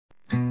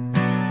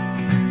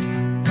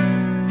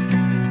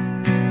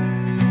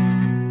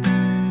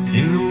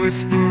In the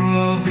whisper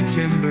of the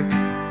timber,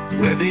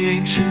 where the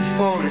ancient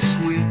forests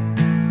weep,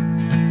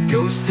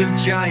 ghosts of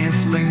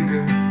giants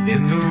linger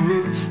in the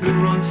roots that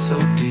run so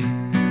deep.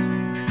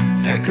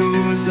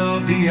 Echoes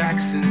of the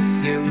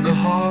axes in the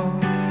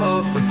heart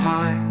of the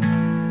pine,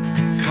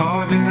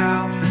 carving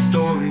out the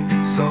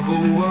stories of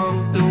a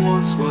world that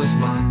once was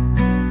mine.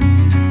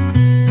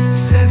 The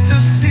scent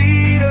of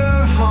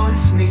cedar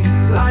haunts me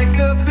like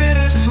a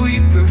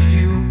bittersweet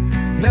perfume,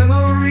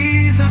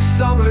 memories of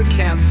summer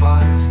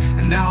campfires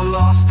and now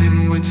lost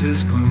in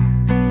winter's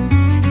gloom.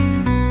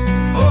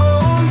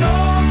 Oh,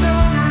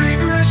 northern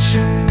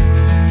regression,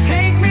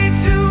 take me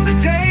to the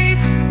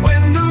days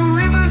when the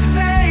rivers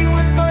sang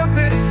with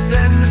purpose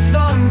and the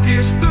sun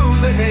pierced through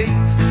the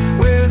haze,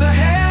 where the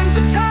hands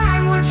of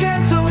time were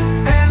gentle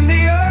and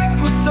the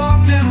earth was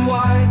soft and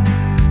wide.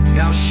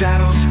 Now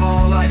shadows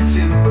fall like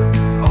timber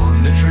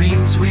on the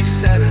dreams we've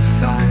set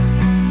aside.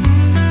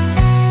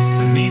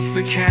 Beneath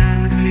the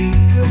canopy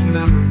of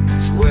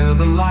memories, where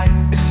the light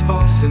is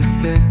sparse and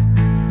thin,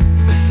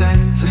 the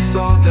scent of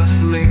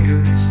sawdust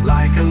lingers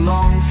like a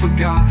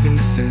long-forgotten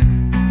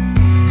sin.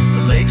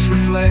 The lakes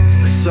reflect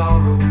the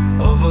sorrow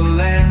of a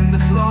land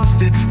that's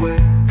lost its way.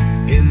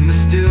 In the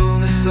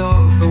stillness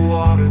of the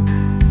water,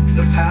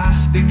 the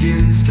past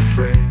begins to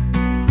fray.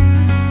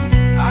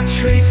 I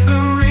trace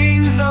the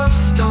rings of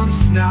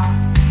stumps now,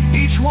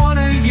 each one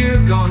a year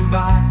gone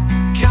by,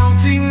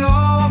 counting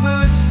all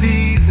the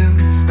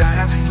seasons that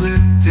have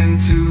slipped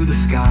into the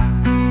sky.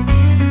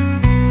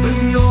 The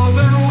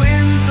northern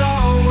winds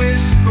are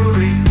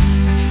whispering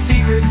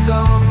secrets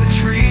of the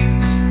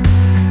trees,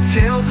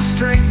 tales of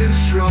strength and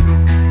struggle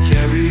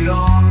carried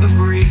on the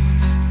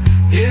breeze.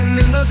 In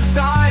the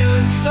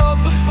silence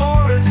of the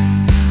forest,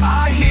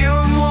 I hear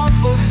a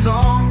mournful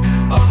song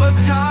of a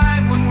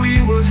time when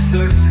we were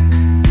certain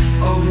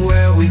of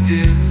where we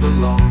did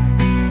belong.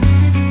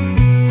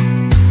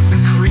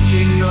 The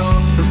creaking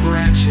of the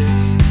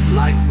branches,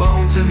 like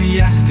bones of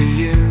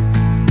yesteryear,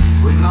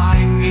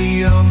 remind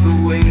me of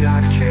the weight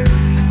I carry,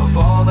 of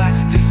all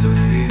that's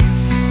disappeared.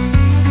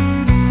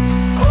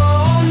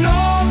 Oh,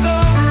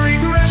 northern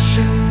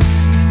regression,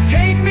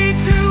 take me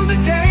to the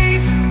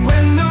days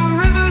when the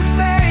rivers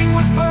sang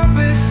with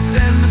purpose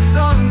and the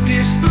sun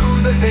pierced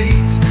through the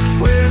haze,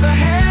 where the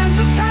hands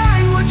of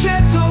time were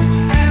gentle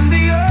and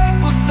the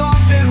earth was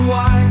soft and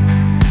wide.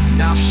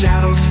 Now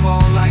shadows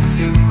fall like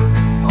timber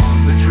on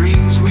the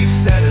dreams we've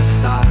set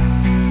aside.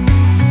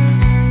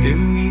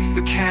 Beneath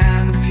the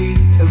canopy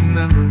of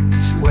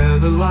memories, where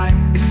the light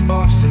is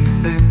sparse and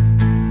thin,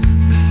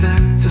 the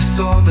scent of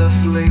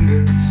sawdust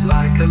lingers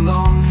like a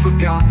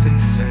long-forgotten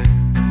sin.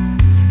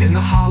 In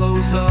the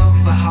hollows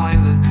of the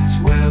highlands,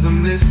 where the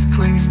mist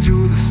clings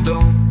to the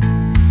stone,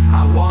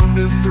 I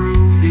wander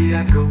through the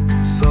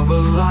echoes of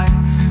a life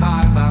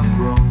I've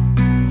outgrown.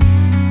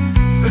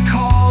 The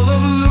call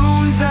of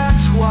loons at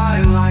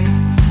twilight,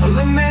 a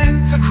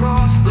lament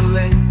across the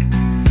lake,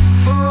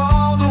 for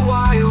all the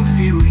wild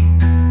beauty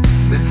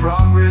that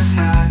progress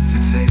had to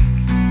take.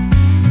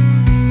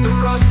 The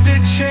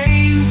rusted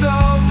chains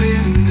of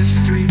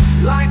industry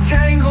lie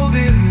tangled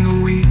in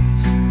the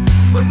weeds,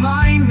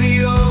 remind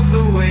me of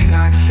the weight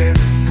I carry,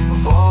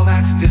 of all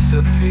that's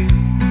disappeared.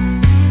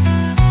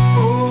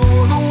 Oh,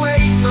 the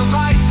weight of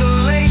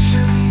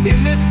isolation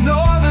in this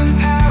northern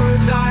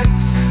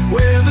paradise,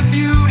 where the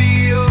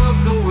beauty of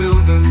the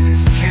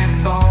wilderness can't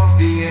thaw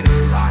the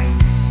inner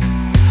ice.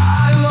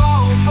 I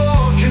long for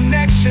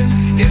connection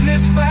in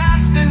this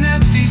vast and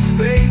empty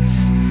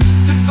space,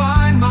 to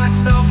find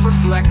myself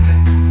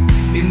reflecting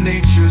in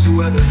nature's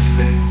weathered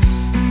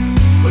face.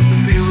 But the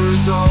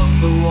mirrors of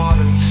the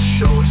waters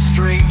show a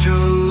stranger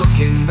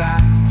looking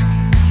back,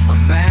 a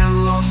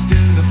man lost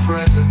in the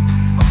present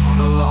on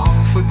a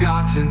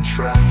long-forgotten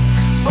track.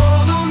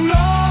 Oh, the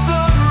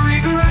northern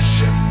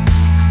regression,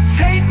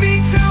 take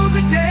me to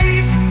the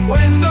days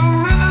when the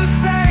rivers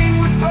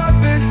sang with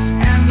purpose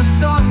and the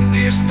sun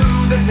pierced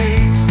through the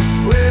haze,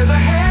 where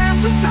the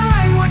hands of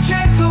time were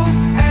gentle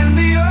and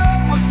the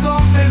earth was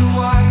soft and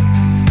white.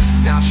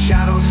 Now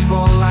shadows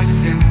fall like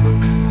timber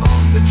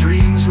on the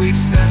dreams we've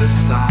set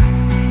aside.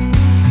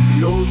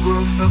 The old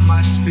growth of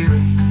my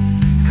spirit,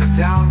 cut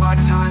down by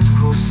time's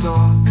cruel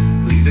saw,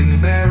 leaving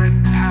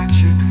barren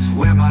patches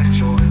where my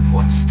joy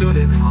once stood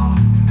in awe.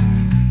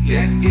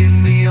 Yet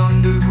in the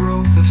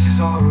undergrowth of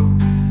sorrow,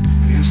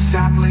 new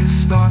saplings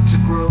start to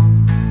grow,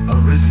 a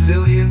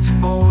resilience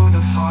born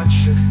of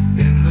hardship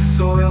in the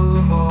soil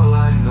of all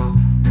I know.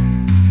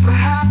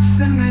 Perhaps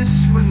in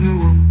this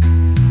renewal,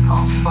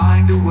 I'll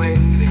find a way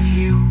to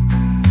heal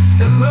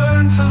and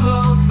learn to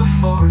love the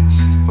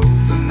forest,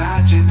 both the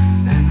magic